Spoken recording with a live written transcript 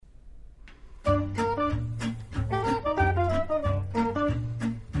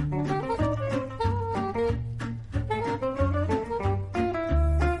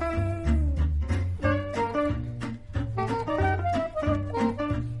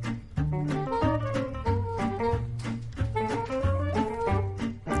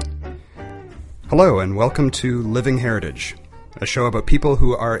Hello and welcome to Living Heritage, a show about people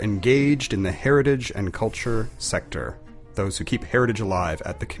who are engaged in the heritage and culture sector, those who keep heritage alive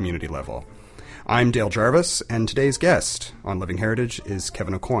at the community level. I'm Dale Jarvis, and today's guest on Living Heritage is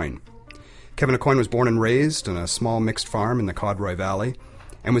Kevin Aucoin. Kevin Aucoin was born and raised on a small mixed farm in the Codroy Valley,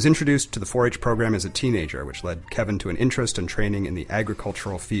 and was introduced to the 4-H program as a teenager, which led Kevin to an interest and training in the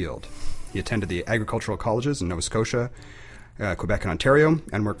agricultural field. He attended the agricultural colleges in Nova Scotia, Quebec and Ontario,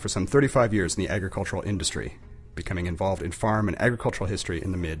 and worked for some 35 years in the agricultural industry, becoming involved in farm and agricultural history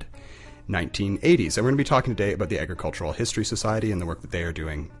in the mid-1980s. And we're going to be talking today about the Agricultural History Society and the work that they are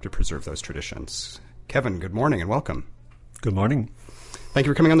doing to preserve those traditions. Kevin, good morning and welcome. Good morning. Thank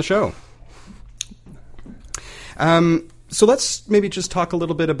you for coming on the show. So let's maybe just talk a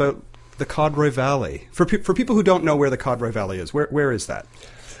little bit about the Codroy Valley. For people who don't know where the Codroy Valley is, where is that?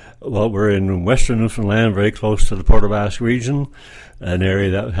 Well, we're in western Newfoundland, very close to the Port aux Basques region, an area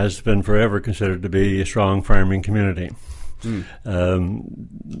that has been forever considered to be a strong farming community.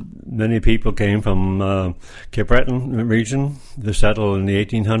 Many people came from Cape Breton region to settle in the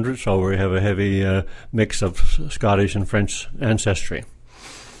 1800s, so we have a heavy mix of Scottish and French ancestry,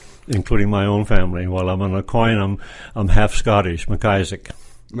 including my own family. While I'm an Aucoin, I'm half Scottish, McIsaac.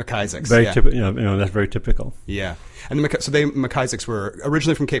 McIsaacs, very yeah. That's very typical. Yeah. And the McIsaacs were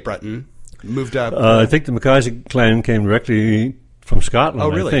originally from Cape Breton, moved up. I think the McIsaac clan came directly from Scotland, oh,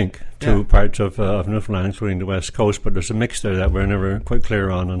 really? I think, to parts of Newfoundland, including the west coast, but there's a mix there that we're never quite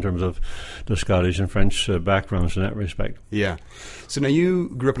clear on in terms of the Scottish and French backgrounds in that respect. Yeah. So now you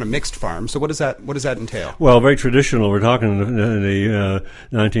grew up on a mixed farm, so what does that entail? Well, very traditional. We're talking in the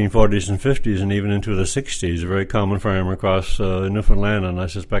 1940s and 50s and even into the 60s, a very common farm across Newfoundland and I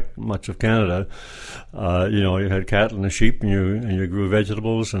suspect much of Canada. You had cattle and sheep, and you grew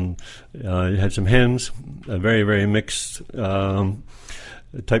vegetables, and you had some hens, a very, very mixed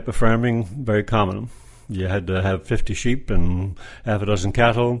type of farming, very common. You had to have 50 sheep and half a dozen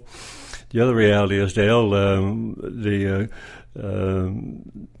cattle. The other reality is, Dale,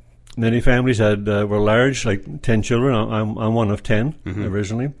 many families were large, like 10 children. I'm one of 10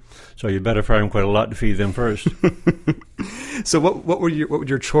 originally, so you better farm quite a lot to feed them first. So what would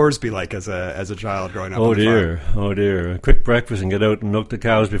your chores be like as a child growing up? Oh dear! A quick breakfast and get out and milk the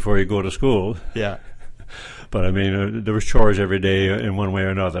cows before you go to school. Yeah. But I mean, there was chores every day in one way or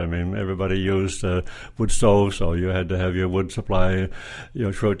another. I mean, everybody used wood stoves, so you had to have your wood supply,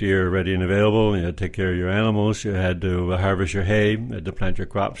 throughout the year ready and available. You had to take care of your animals. You had to harvest your hay. You had to plant your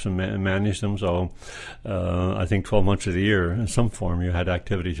crops and manage them. So, I think 12 months of the year, in some form, you had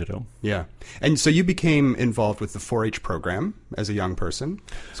activity to do. Yeah, and so you became involved with the 4-H program as a young person.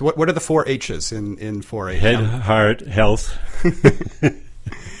 So, what are the 4 H's in 4-H? Head, heart, health.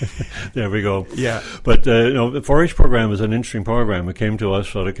 There we go. Yeah. But, the 4-H program is an interesting program. It came to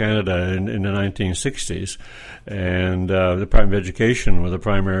us out of Canada in the 1960s, and the Department of Education were the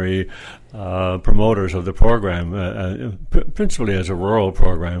primary promoters of the program, principally as a rural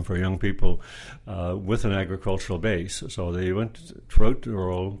program for young people with an agricultural base. So they went throughout the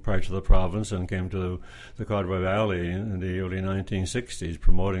rural parts of the province and came to the Codroy Valley in the early 1960s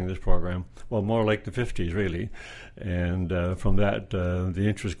promoting this program. Well, more like the 50s, really. And from that, the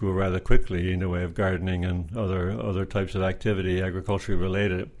interest grew rather quickly in the way of gardening and other types of activity, agriculture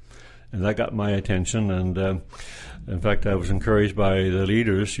related. And that got my attention, and in fact, I was encouraged by the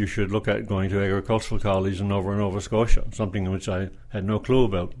leaders, you should look at going to agricultural college in Nova Scotia, something which I had no clue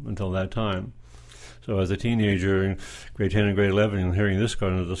about until that time. So as a teenager in grade 10 and grade 11 and hearing this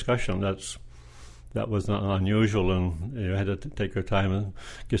kind of discussion, that was not unusual, and you had to take your time and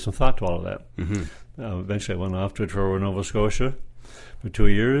give some thought to all of that. Eventually I went off to Truro, Nova Scotia for 2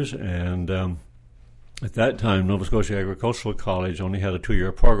 years, and at that time, Nova Scotia Agricultural College only had a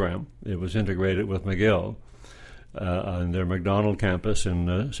 2-year program. It was integrated with McGill on their McDonald campus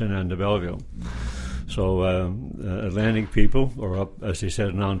in St. Anne de Belleville. So Atlantic people, or up, as they said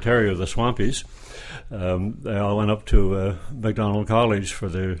in Ontario, the Swampies, they all went up to McDonald College for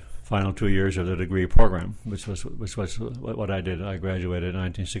their final 2 years of the degree program, which was what I did. I graduated in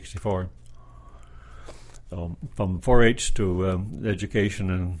 1964. From 4-H to education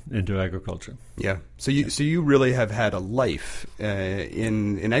and into agriculture. Yeah. So you really have had a life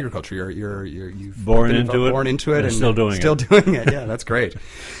in agriculture. You've born been into it, and still doing it. Yeah, that's great.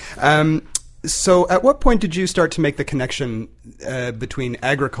 So at what point did you start to make the connection between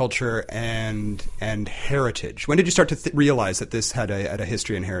agriculture and heritage? When did you start to realize that this had a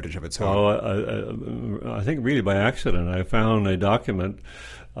history and heritage of its own? I think really by accident. I found a document.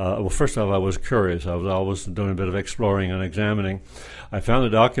 Well, first off, I was curious. I was always doing a bit of exploring and examining. I found a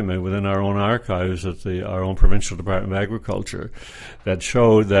document within our own archives at our own Provincial Department of Agriculture that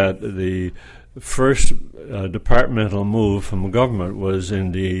showed that the first departmental move from government was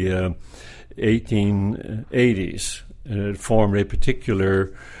in the 1880s, and it formed a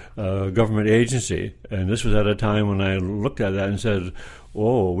particular government agency. And this was at a time when I looked at that and said,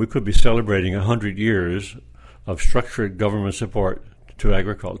 "Oh, we could be celebrating 100 years of structured government support to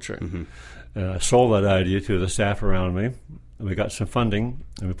agriculture." Mm-hmm. I sold that idea to the staff around me, and we got some funding,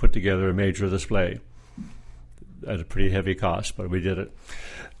 and we put together a major display at a pretty heavy cost, but we did it.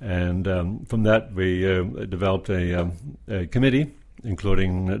 And from that, we developed a committee,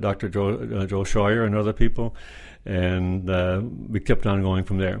 including Dr. Joe Scheuer and other people, and we kept on going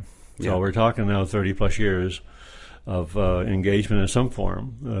from there. So we're talking now 30-plus years of engagement in some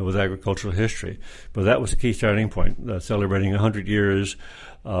form with agricultural history. But that was the key starting point, celebrating 100 years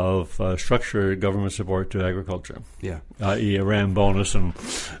of structured government support to agriculture, i.e. a RAM bonus and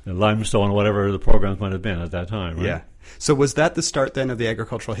limestone, whatever the programs might have been at that time, right? Yeah. So was that the start then of the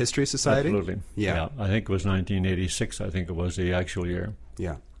Agricultural History Society? Absolutely. Yeah. I think it was 1986, I think it was the actual year.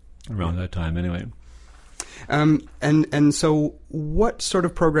 Yeah. Around that time anyway. And so what sort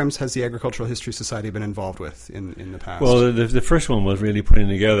of programs has the Agricultural History Society been involved with in the past? Well, the first one was really putting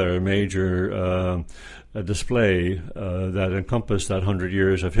together a major display that encompassed that 100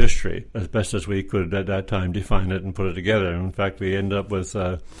 years of history as best as we could at that time define it and put it together. In fact, we ended up with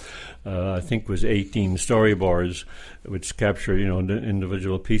I think it was 18 storyboards which capture, the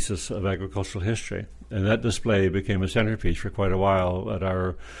individual pieces of agricultural history. And that display became a centerpiece for quite a while at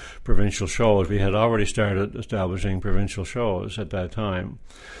our provincial shows. We had already started establishing provincial shows at that time.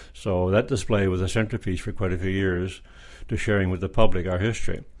 So that display was a centerpiece for quite a few years to sharing with the public our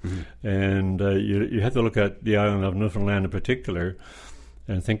history. Mm-hmm. And you have to look at the island of Newfoundland in particular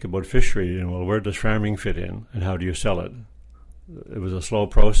and think about fishery. Where does farming fit in and how do you sell it? It was a slow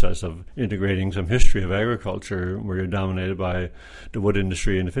process of integrating some history of agriculture where you're dominated by the wood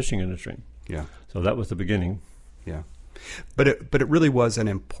industry and the fishing industry. Yeah. So that was the beginning. Yeah. But it really was an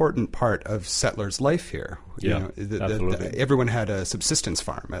important part of settlers' life here. Absolutely. Everyone had a subsistence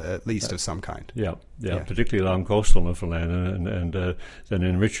farm, at least of some kind. Yeah, particularly along coastal Newfoundland and then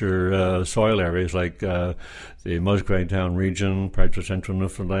in richer soil areas like the Musgrave Town region, parts of central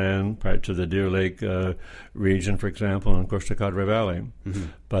Newfoundland, parts of the Deer Lake region, for example, and of course the Codray Valley. Mm-hmm.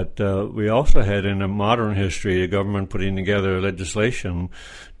 But we also had in a modern history a government putting together legislation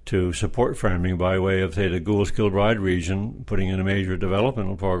to support farming by way of, say, the Goulds-Kilbride region, putting in a major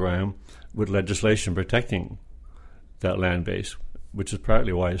developmental program with legislation protecting that land base, which is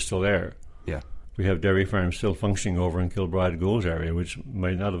partly why it's still there. Yeah. We have dairy farms still functioning over in Kilbride-Goulds area, which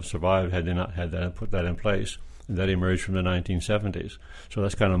might not have survived had they not had that and put that in place. And that emerged from the 1970s. So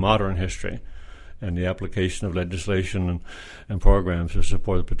that's kind of modern history and the application of legislation and programs to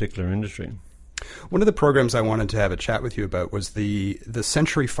support a particular industry. One of the programs I wanted to have a chat with you about was the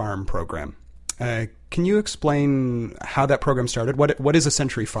Century Farm program. Can you explain how that program started? What is a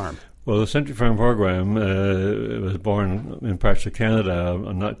Century Farm? Well, the Century Farm program was born in parts of Canada.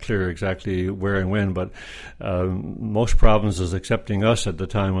 I'm not clear exactly where and when, but most provinces, excepting us at the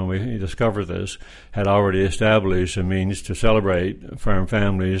time when we discovered this, had already established a means to celebrate farm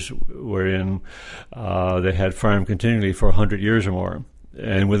families wherein they had farmed continually for 100 years or more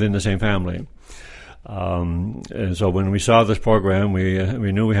and within the same family. And so when we saw this program,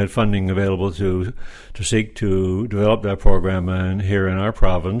 we knew we had funding available to seek to develop that program here in our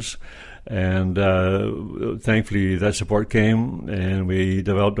province. And thankfully that support came, and we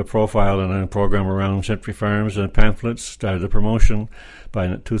developed a profile and a program around Century Farms and pamphlets, started the promotion.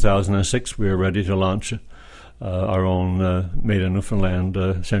 By 2006, we were ready to launch our own Made in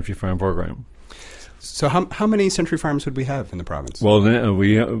Newfoundland Century Farm program. So how many Century Farms would we have in the province? Well,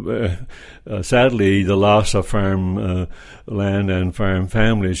 sadly, the loss of farm land and farm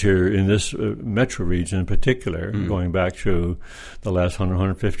families here in this metro region in particular, going back to the last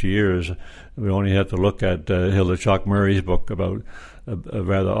 150 years, we only have to look at Hilda Chalk Murray's book about a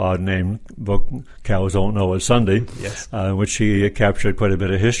rather odd-named book, Cows Don't Know It's Sunday, yes. Which she captured quite a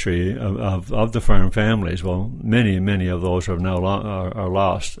bit of history of the farm families. Well, many of those are now are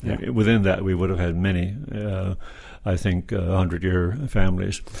lost. Yeah. Within that, we would have had many, I think, 100-year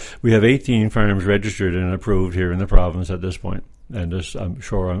families. We have 18 farms registered and approved here in the province at this point, and there's, I'm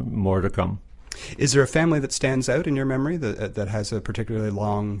sure, more to come. Is there a family that stands out in your memory that has a particularly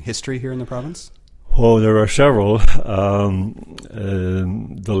long history here in the province? Oh, there are several. The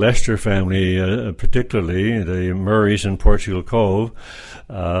Lester family, particularly, the Murrays in Portugal Cove,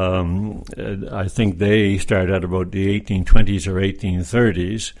 I think they started at about the 1820s or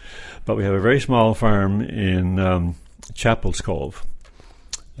 1830s. But we have a very small farm in Chapel's Cove,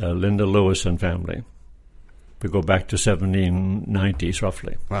 Linda Lewis and family. We go back to 1790s,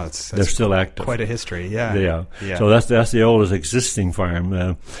 roughly. Wow, they're still active. Quite a history, yeah. They are. Yeah. So that's the oldest existing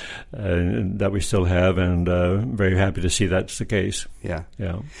farm that we still have, and very happy to see that's the case. Yeah.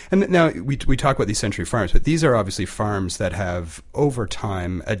 Yeah. And now we talk about these century farms, but these are obviously farms that have, over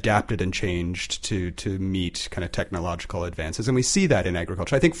time, adapted and changed to meet kind of technological advances, and we see that in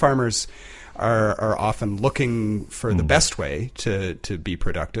agriculture. I think farmers are often looking for the best way to be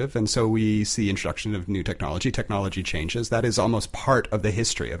productive, and so we see introduction of new technology. Technology changes. That is almost part of the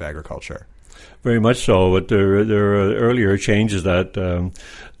history of agriculture. Very much so, but there are earlier changes that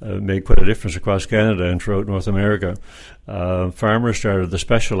made quite a difference across Canada and throughout North America. Farmers started to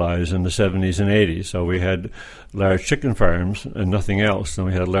specialize in the 70s and 80s. So we had large chicken farms and nothing else. Then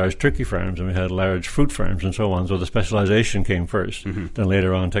we had large turkey farms and we had large fruit farms and so on. So the specialization came first. Mm-hmm. Then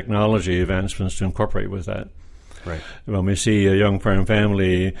later on, technology advancements to incorporate with that. Right. When we see a young farm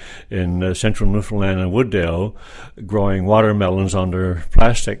family in central Newfoundland and Wooddale growing watermelons under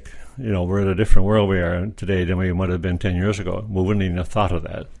plastic, we're in a different world we are today than we might have been 10 years ago. We wouldn't even have thought of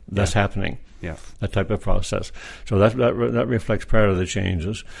that. That's happening. Yeah. That type of process. So that reflects part of the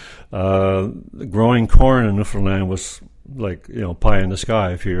changes. Growing corn in Newfoundland was like, pie in the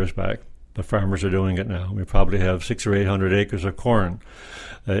sky a few years back. The farmers are doing it now. We probably have 600 or 800 acres of corn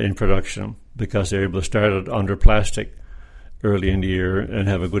in production because they're able to start it under plastic early in the year and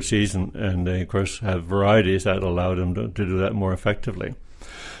have a good season. And they, of course, have varieties that allow them to do that more effectively.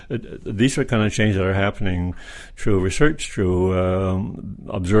 These are kind of changes that are happening through research, through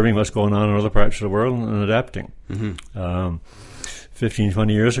observing what's going on in other parts of the world and adapting. Mm-hmm. 15,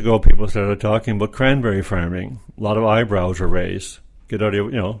 20 years ago, people started talking about cranberry farming. A lot of eyebrows were raised. Get out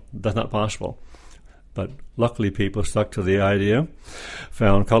of that's not possible. But luckily, people stuck to the idea,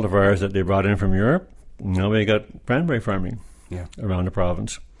 found cultivars that they brought in from Europe. Now we got cranberry farming around the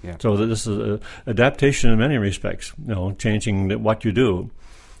province. Yeah. So this is adaptation in many respects, changing what you do.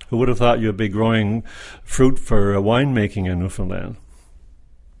 Who would have thought you'd be growing fruit for winemaking in Newfoundland?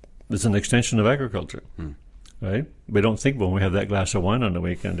 It's an extension of agriculture, right? We don't think when we have that glass of wine on the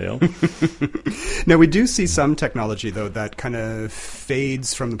weekend, Dale. Now, we do see some technology, though, that kind of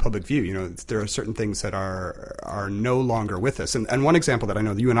fades from the public view. There are certain things that are no longer with us. And one example that I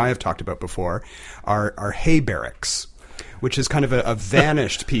know that you and I have talked about before are hay barracks, which is kind of a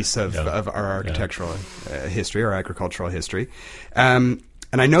vanished piece of our architectural history or agricultural history.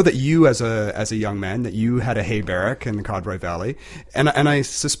 And I know that you, as a young man, that you had a hay barrack in the Codroy Valley, and I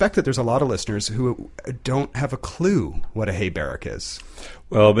suspect that there's a lot of listeners who don't have a clue what a hay barrack is.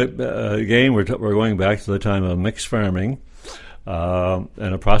 Well, again, we're going back to the time of mixed farming, and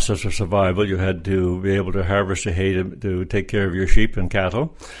a process of survival. You had to be able to harvest the hay to take care of your sheep and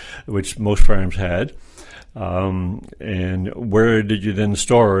cattle, which most farms had. And where did you then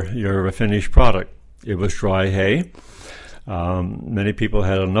store your finished product? It was dry hay. Many people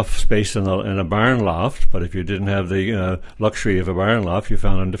had enough space in a barn loft, but if you didn't have the luxury of a barn loft, you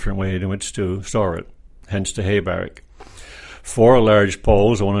found a different way in which to store it, hence the hay barrack. 4 large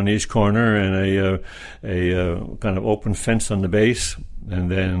poles, one in each corner, and a kind of open fence on the base, and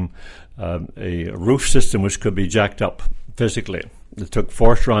then a roof system which could be jacked up physically. It took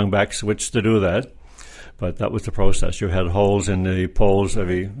 4 strong back switches to do that, but that was the process. You had holes in the poles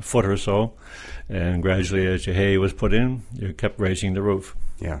every foot or so, and gradually as your hay was put in, you kept raising the roof.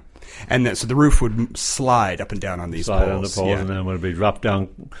 Yeah. And so the roof would slide up and down on these poles. Slide on the poles, and then it would be dropped down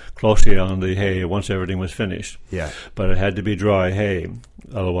closely on the hay once everything was finished. Yeah. But it had to be dry hay.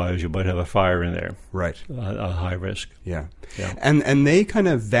 Otherwise, you might have a fire in there. Right. A high risk. Yeah. And they kind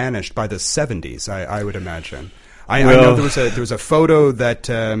of vanished by the 70s, I would imagine. I know there was a photo that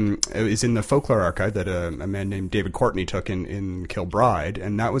is in the folklore archive that a man named David Courtney took in Kilbride,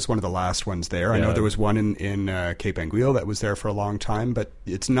 and that was one of the last ones there. Yeah. I know there was one in Cape Anguille that was there for a long time, but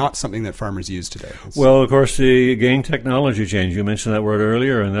it's not something that farmers use today. Well, of course, the technology change. You mentioned that word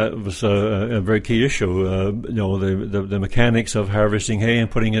earlier, and that was a very key issue. The mechanics of harvesting hay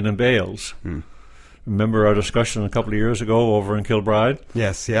and putting it in bales. Remember our discussion a couple of years ago over in Kilbride?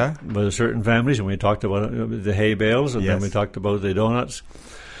 Yes, yeah. With certain families, and we talked about the hay bales, and then we talked about the donuts,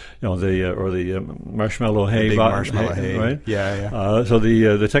 the marshmallow hay. The big marshmallow hay, right? Yeah. So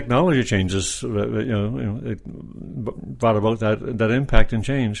the technology changes, it brought about that impact and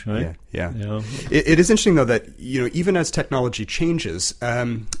change, right? Yeah. It is interesting, though, that even as technology changes,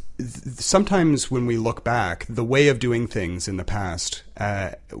 sometimes when we look back, the way of doing things in the past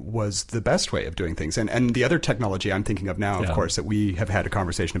was the best way of doing things. And the other technology I'm thinking of now, of course, that we have had a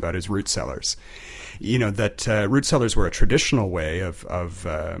conversation about is root cellars. That root cellars were a traditional way of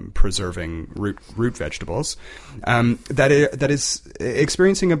preserving root vegetables that is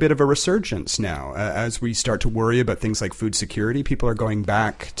experiencing a bit of a resurgence now. As we start to worry about things like food security, people are going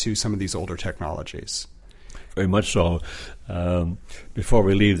back to some of these older technologies. Very much so. Before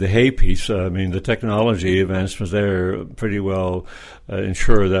we leave the hay piece, the technology advancements there pretty well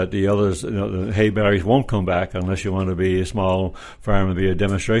ensure that the others, the hay berries won't come back unless you want to be a small farm and be a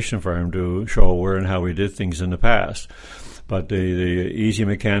demonstration farm to show where and how we did things in the past. But the easy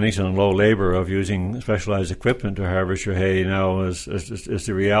mechanics and low labor of using specialized equipment to harvest your hay now is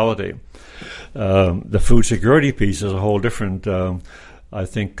the reality. The food security piece is a whole different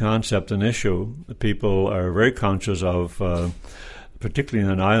concept and issue. People are very conscious of, particularly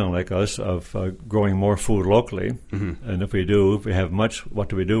in an island like us, of growing more food locally. Mm-hmm. And if we have much, what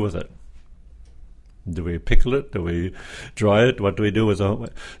do we do with it? Do we pickle it? Do we dry it? What do we do with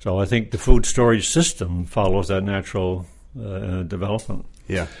it? So I think the food storage system follows that natural development.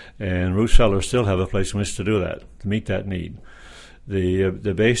 Yeah. And root cellars still have a place in which to do that, to meet that need.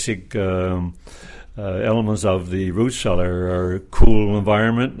 The basic elements of the root cellar are cool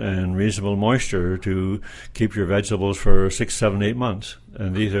environment and reasonable moisture to keep your vegetables for 6, 7, 8 months.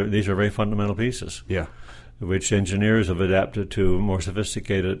 And these are very fundamental pieces. Yeah. Which engineers have adapted to more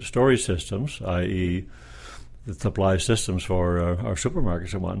sophisticated storage systems, i.e. the supply systems for our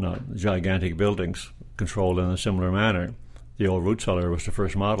supermarkets and whatnot, gigantic buildings controlled in a similar manner. The old root cellar was the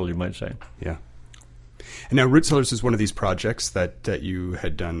first model, you might say. Yeah. And now Root Cellars is one of these projects that you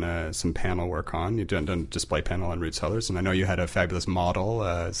had done some panel work on. You've done a display panel on root cellars, and I know you had a fabulous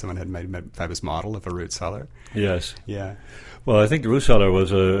model. Someone had made a fabulous model of a root cellar. Yes. Yeah. Well, I think the root cellar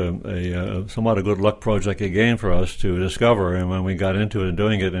was a somewhat a good luck project again for us to discover, and when we got into it and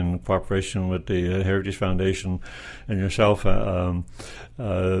doing it in cooperation with the Heritage Foundation and yourself,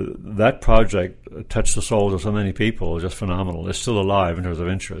 that project touched the souls of so many people. Just phenomenal. It's still alive in terms of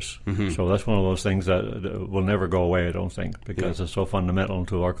interest. Mm-hmm. So that's one of those things that will never go away, I don't think, because it's so fundamental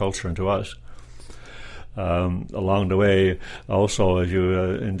to our culture and to us. Along the way, also, as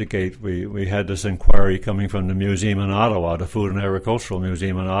you indicate, we had this inquiry coming from the museum in Ottawa, the Food and Agricultural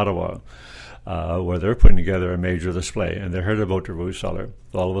Museum in Ottawa, where they're putting together a major display, and they heard about the root cellar.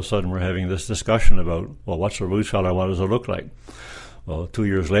 All of a sudden, we're having this discussion about, well, what's a root cellar? What does it look like? Well, 2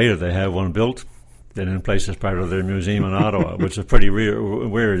 years later, they have one built and in place as part of their museum in Ottawa, which is pretty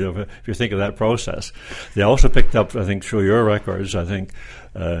weird if you think of that process. They also picked up, I think, through your records,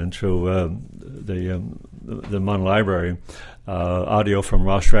 and through the Munn Library, audio from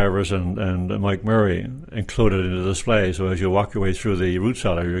Ross Travers and Mike Murray included in the display. So as you walk your way through the root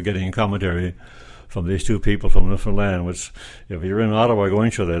cellar, you're getting commentary from these two people from Newfoundland, which, if you're in Ottawa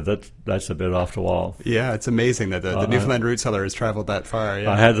going through that's a bit off the wall. Yeah, it's amazing that the Newfoundland root cellar has traveled that far. Yeah.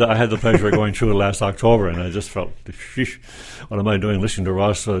 I had the pleasure of going through it last October, and I just felt, sheesh, what am I doing listening to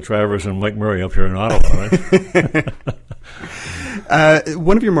Ross Travers and Mike Murray up here in Ottawa, right?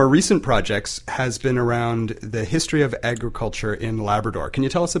 One of your more recent projects has been around the history of agriculture in Labrador. Can you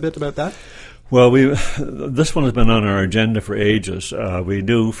tell us a bit about that? Well, this one has been on our agenda for ages. We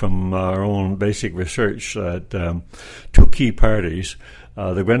knew from our own basic research that two key parties,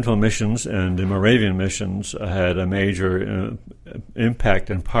 the Grenfell missions and the Moravian missions, had a major impact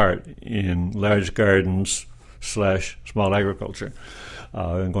and part in large gardens / small agriculture,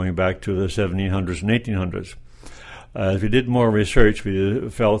 going back to the 1700s and 1800s. As we did more research, we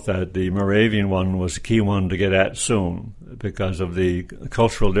felt that the Moravian one was the key one to get at soon because of the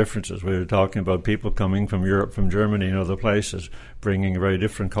cultural differences. We were talking about people coming from Europe, from Germany and other places, bringing a very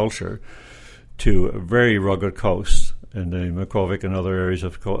different culture to a very rugged coast in the Makkovik and other areas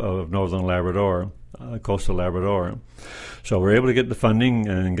of northern Labrador, coastal Labrador. So we were able to get the funding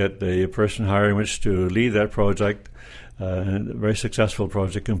and get the person hired in which to lead that project. A very successful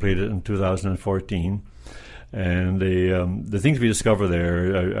project completed in 2014. And the things we discover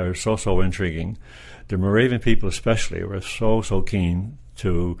there are so intriguing. The Moravian people especially were so keen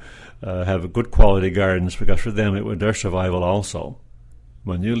to have good quality gardens because for them it was their survival also.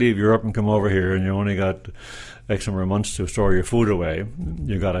 When you leave Europe and come over here and you only got X number of months to store your food away,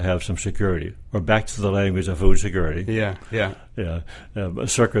 you got to have some security. We're back to the language of food security. Yeah.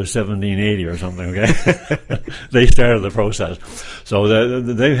 Circa 1780 or something, okay? They started the process. So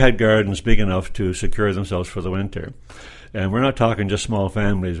they've had gardens big enough to secure themselves for the winter. And we're not talking just small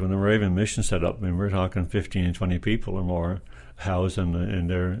families. When the Moravian mission set up, we're talking 15 and 20 people or more housed in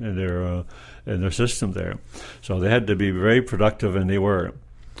their system there. So they had to be very productive, and they were.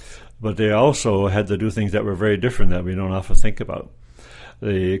 but they also had to do things that were very different that we don't often think about.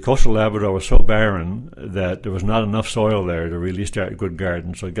 The coastal Labrador was so barren that there was not enough soil there to really start good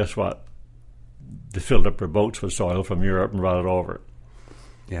gardens. So guess what? They filled up their boats with soil from Europe and brought it over.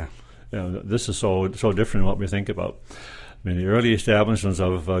 Yeah. This is so different than what we think about. I mean, the early establishments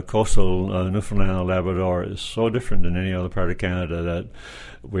of coastal Newfoundland and Labrador is so different than any other part of Canada that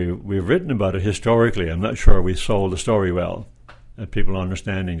we've written about it historically. I'm not sure we sold the story well, and people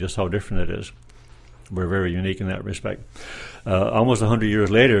understanding just how different it is. We're very unique in that respect. Almost 100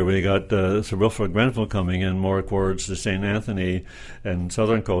 years later, we got Sir Wilfrid Grenville coming in more towards the St. Anthony and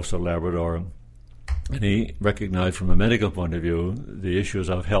southern coastal Labrador, and he recognized from a medical point of view the issues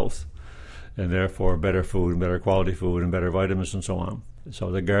of health, and therefore better food and better quality food and better vitamins and so on.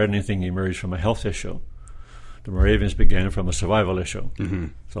 So the gardening thing emerged from a health issue. The Moravians began from a survival issue. Mm-hmm.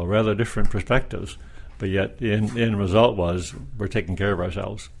 So rather different perspectives, but yet the end result was we're taking care of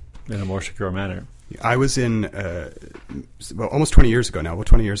ourselves in a more secure manner. I was in, almost 20 years ago now, in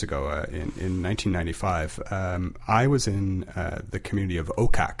 1995, I was in the community of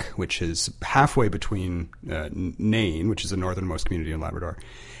Okak, which is halfway between Nain, which is the northernmost community in Labrador,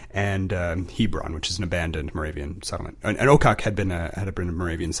 and Hebron, which is an abandoned Moravian settlement. And Okak had been a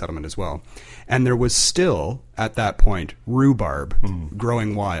Moravian settlement as well. And there was still, at that point, rhubarb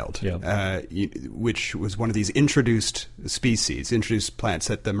growing wild, which was one of these introduced plants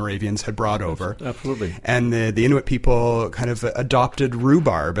that the Moravians had brought over. Absolutely. And the Inuit people kind of adopted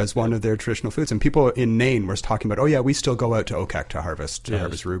rhubarb as one of their traditional foods. And people in Nain were talking about, we still go out to Okak to harvest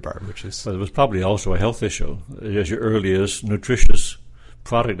rhubarb, which is... But it was probably also a health issue. It was your earliest nutritious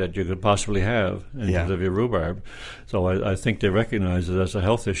product that you could possibly have in terms of your rhubarb. So I think they recognize it as a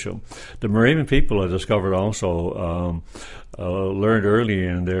health issue. The Moravian people, I discovered, also learned early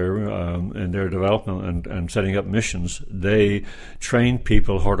in their development and setting up missions. They trained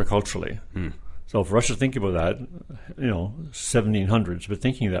people horticulturally. So for us to think about that, 1700s, but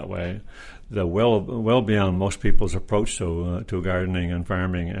thinking that way, they're well beyond most people's approach to gardening and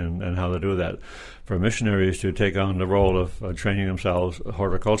farming and how to do that. For missionaries to take on the role of training themselves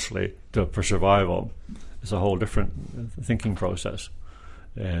horticulturally for survival, it's a whole different thinking process.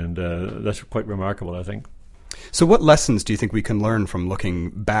 And that's quite remarkable, I think. So what lessons do you think we can learn from looking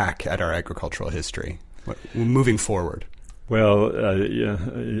back at our agricultural history, moving forward? Well,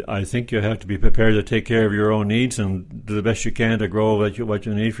 I think you have to be prepared to take care of your own needs and do the best you can to grow what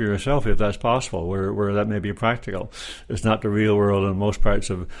you need for yourself, if that's possible, where that may be practical. It's not the real world in most parts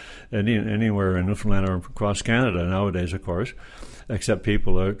of anywhere in Newfoundland or across Canada nowadays, of course, except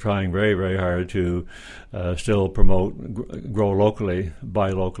people are trying very, very hard to still promote, grow locally, buy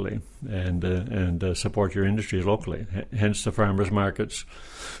locally, and support your industries locally. Hence the farmers markets.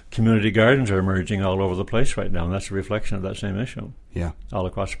 Community gardens are emerging all over the place right now, and that's a reflection of that same issue. Yeah, all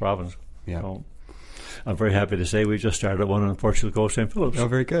across the province. Yeah, so I'm very happy to say we just started one on Portugal Coast, St. Phillips. Oh,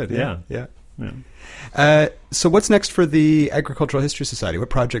 very good. Yeah. So what's next for the Agricultural History Society? What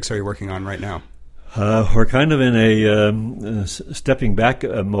projects are you working on right now? We're kind of in a stepping back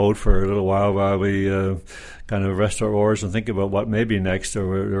mode for a little while we kind of rest our oars and think about what may be next.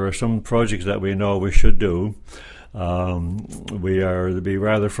 There are some projects that we know we should do. We are, to be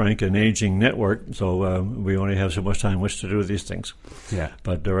rather frank, an aging network, so we only have so much time which to do these things. Yeah.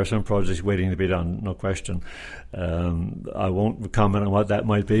 But there are some projects waiting to be done, no question. I won't comment on what that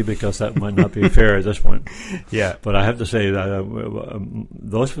might be because that might not be fair at this point. Yeah. But I have to say that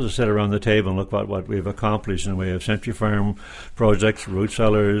those of us who sit around the table and look at what we've accomplished in the way of Century Farm projects, root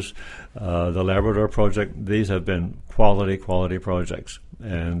cellars, the Labrador project, these have been quality projects.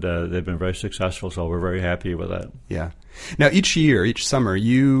 And they've been very successful, so we're very happy with that. Yeah. Now, each summer,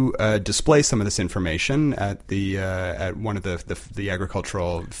 you display some of this information at at one of the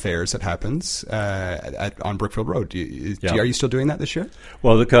agricultural fairs that happens on Brookfield Road. Are you still doing that this year?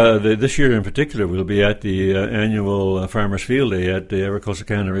 Well, this year in particular, we'll be at the annual Farmers Field Day at the Agricultural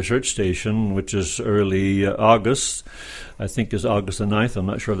Canada Research Station, which is early August. I think is August the 9th. I'm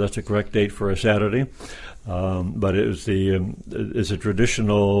not sure if that's the correct date for a Saturday. But it's a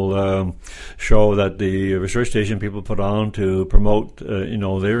traditional show that the research station people put on to promote,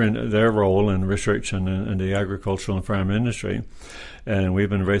 their role in research and the agricultural and farm industry. And we've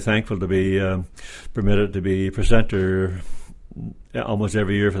been very thankful to be permitted to be presenter almost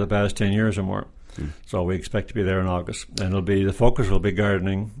every year for the past 10 years or more. So we expect to be there in August. And the focus will be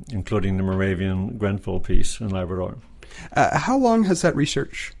gardening, including the Moravian Grenville piece in Labrador. How long has that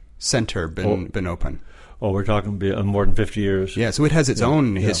research center been open? Oh, we're talking more than 50 years. Yeah, so it has its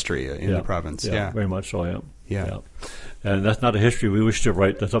own history in the province. Yeah, very much so, Yeah. And that's not a history we wish to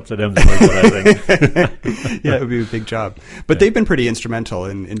write. That's up to them to write what I think. Yeah, it would be a big job. But they've been pretty instrumental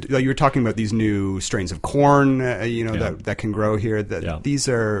in you were talking about these new strains of corn, that can grow here. These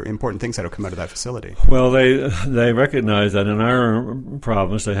are important things that will come out of that facility. Well, they recognize that in our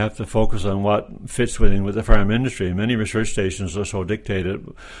province, they have to focus on what fits within with the farm industry. Many research stations are so dictated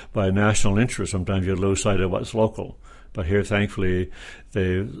by national interest. Sometimes you lose sight of what's local. But here, thankfully,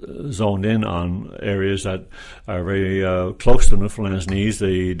 they've zoned in on areas that are very close to Newfoundland's needs: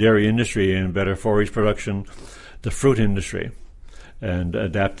 the dairy industry and better forage production, the fruit industry, and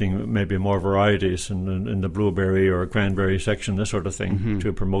adapting maybe more varieties in the blueberry or cranberry section, this sort of thing,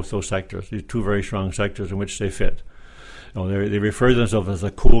 to promote those sectors. These two very strong sectors in which they fit. They refer to themselves as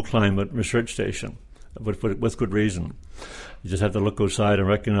a cool climate research station, with good reason. You just have to look outside and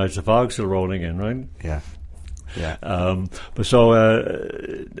recognize the fog's still rolling in, right? Yeah. Yeah.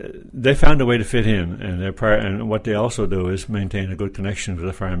 They found a way to fit in, and what they also do is maintain a good connection to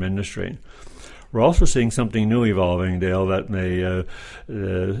the farm industry. We're also seeing something new evolving, Dale, that may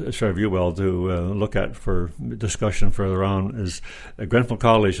serve you well to look at for discussion further on. Is Grenfell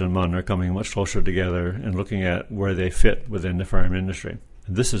College and MUN are coming much closer together and looking at where they fit within the farm industry.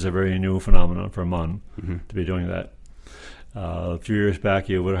 And this is a very new phenomenon for MUN to be doing that. A few years back,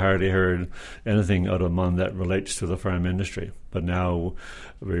 you would have hardly heard anything out of MUN that relates to the farm industry. But now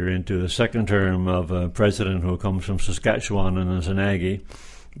we're into the second term of a president who comes from Saskatchewan and is an Aggie.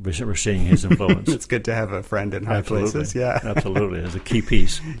 We're seeing his influence. It's good to have a friend in high places. Yeah, absolutely. It's a key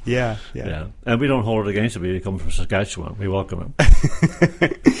piece. Yeah. And we don't hold it against him. He comes from Saskatchewan. We welcome him.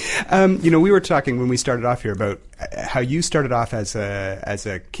 We were talking when we started off here about how you started off as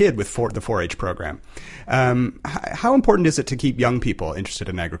a kid with the 4-H program. How important is it to keep young people interested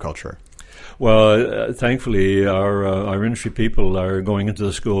in agriculture? Well, thankfully, our industry people are going into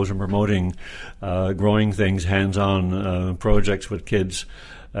the schools and promoting growing things, hands-on projects with kids,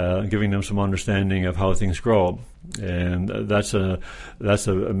 giving them some understanding of how things grow. And that's a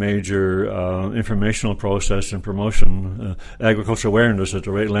major informational process and promotion. Agriculture awareness is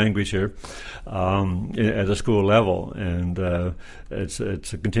the right language here at the school level, and it's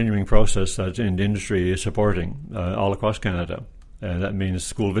a continuing process that the industry is supporting all across Canada. And that means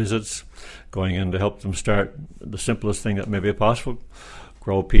school visits, going in to help them start the simplest thing that may be possible,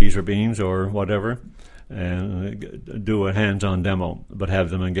 grow peas or beans or whatever, and do a hands-on demo, but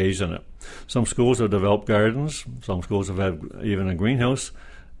have them engaged in it. Some schools have developed gardens. Some schools have had even a greenhouse.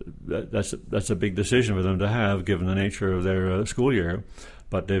 That's a big decision for them to have, given the nature of their school year,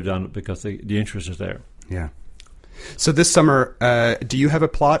 but they've done it because the interest is there. Yeah. So this summer, do you have a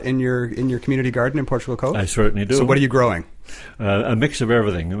plot in your community garden in Portugal Cove? I certainly do. So what are you growing? A mix of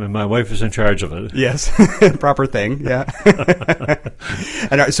everything. I mean, my wife is in charge of it. Yes, proper thing. Yeah.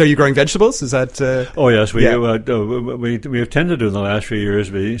 And so you're growing vegetables? Is that? Oh yes, we have tended to in the last few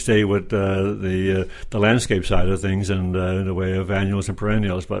years. We stay with the landscape side of things and in the way of annuals and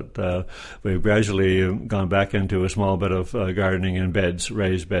perennials. But we've gradually gone back into a small bit of gardening in beds,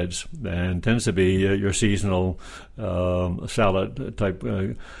 raised beds, and tends to be your seasonal salad type.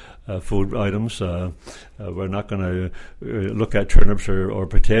 Food items. We're not going to look at turnips or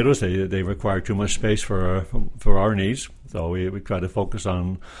potatoes. They require too much space for our needs. So we try to focus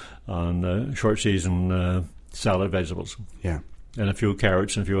on short season salad vegetables. Yeah, and a few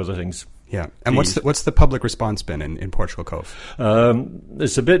carrots and a few other things. Yeah, and what's the public response been in Portugal Cove?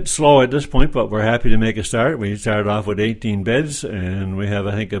 It's a bit slow at this point, but we're happy to make a start. We started off with 18 beds, and we have,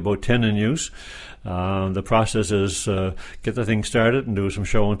 I think, about 10 in use. The process is get the thing started and do some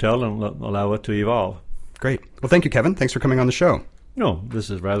show and tell and allow it to evolve. Great. Well, thank you, Kevin. Thanks for coming on the show. No,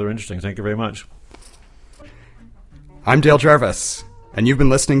 this is rather interesting. Thank you very much. I'm Dale Jarvis, and you've been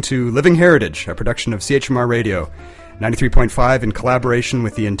listening to Living Heritage, a production of CHMR Radio, 93.5 in collaboration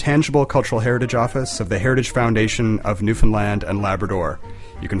with the Intangible Cultural Heritage Office of the Heritage Foundation of Newfoundland and Labrador.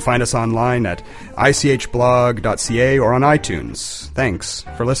 You can find us online at ichblog.ca or on iTunes. Thanks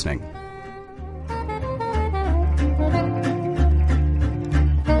for listening.